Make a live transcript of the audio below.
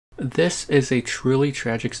This is a truly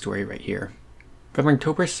tragic story right here. From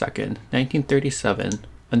October 2nd, 1937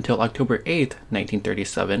 until October 8th,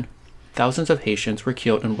 1937, thousands of Haitians were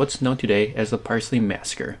killed in what's known today as the Parsley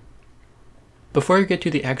Massacre. Before we get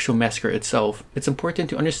to the actual massacre itself, it's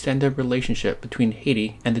important to understand the relationship between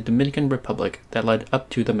Haiti and the Dominican Republic that led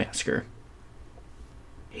up to the massacre.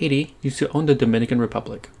 Haiti used to own the Dominican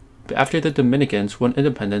Republic, but after the Dominicans won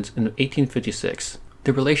independence in 1856,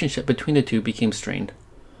 the relationship between the two became strained.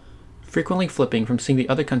 Frequently flipping from seeing the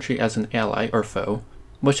other country as an ally or foe,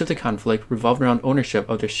 much of the conflict revolved around ownership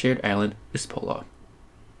of their shared island, is-pay-ola.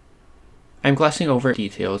 I'm glossing over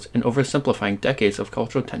details and oversimplifying decades of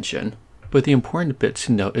cultural tension, but the important bit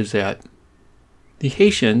to note is that the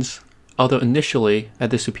Haitians, although initially had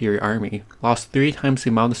the superior army, lost 3 times the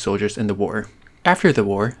amount of soldiers in the war. After the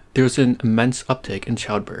war, there was an immense uptick in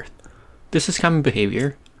childbirth. This is common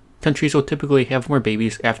behavior. Countries will typically have more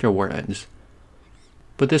babies after a war ends.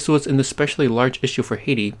 But this was an especially large issue for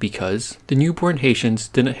Haiti because the newborn Haitians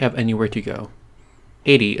didn't have anywhere to go.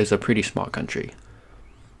 Haiti is a pretty small country.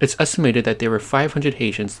 It's estimated that there were 500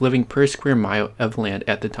 Haitians living per square mile of land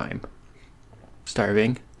at the time.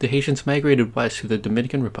 Starving, the Haitians migrated west to the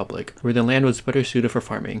Dominican Republic, where the land was better suited for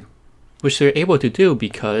farming, which they were able to do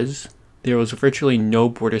because there was virtually no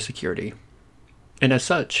border security. And as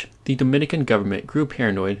such, the Dominican government grew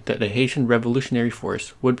paranoid that the Haitian Revolutionary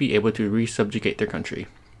Force would be able to re-subjugate their country.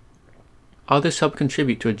 All this helped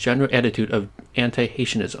contribute to a general attitude of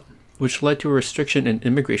anti-Haitianism, which led to a restriction in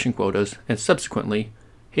immigration quotas and subsequently,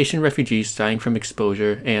 Haitian refugees dying from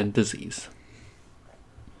exposure and disease.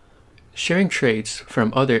 Sharing traits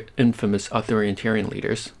from other infamous authoritarian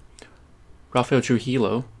leaders, Rafael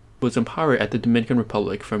Trujillo was in power at the Dominican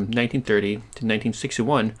Republic from 1930 to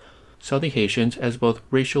 1961, saw the Haitians as both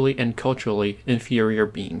racially and culturally inferior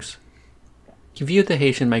beings. He viewed the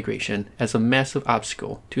Haitian migration as a massive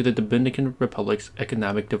obstacle to the Dominican Republic's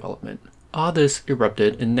economic development. All this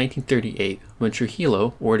erupted in 1938 when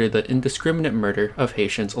Trujillo ordered the indiscriminate murder of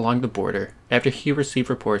Haitians along the border after he received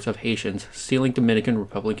reports of Haitians stealing Dominican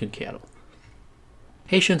Republican cattle.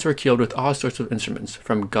 Haitians were killed with all sorts of instruments,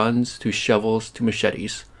 from guns to shovels to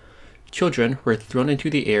machetes. Children were thrown into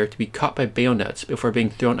the air to be caught by bayonets before being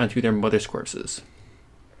thrown onto their mothers' corpses.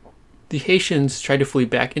 The Haitians tried to flee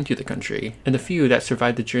back into the country, and the few that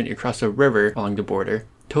survived the journey across a river along the border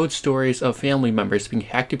told stories of family members being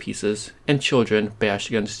hacked to pieces and children bashed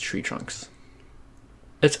against tree trunks.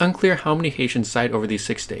 It's unclear how many Haitians died over these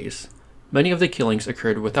 6 days. Many of the killings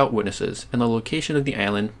occurred without witnesses, and the location of the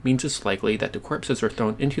island means it's likely that the corpses were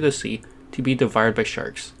thrown into the sea to be devoured by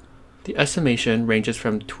sharks. The estimation ranges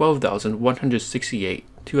from 12,168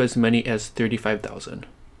 to as many as 35,000.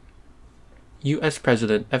 U.S.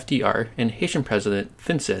 President FDR and Haitian President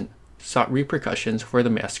Vincent sought repercussions for the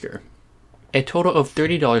massacre. A total of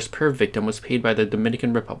 $30 per victim was paid by the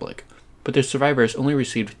Dominican Republic, but the survivors only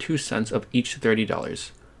received 2 cents of each $30.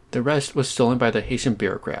 The rest was stolen by the Haitian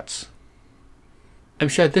bureaucrats. I'm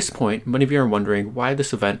sure at this point many of you are wondering why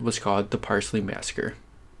this event was called the Parsley Massacre.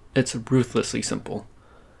 It's ruthlessly simple.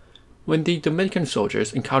 When the Dominican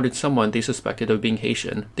soldiers encountered someone they suspected of being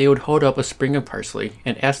Haitian, they would hold up a sprig of parsley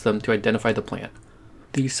and ask them to identify the plant.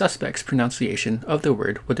 The suspect's pronunciation of the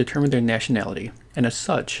word would determine their nationality, and as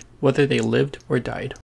such, whether they lived or died.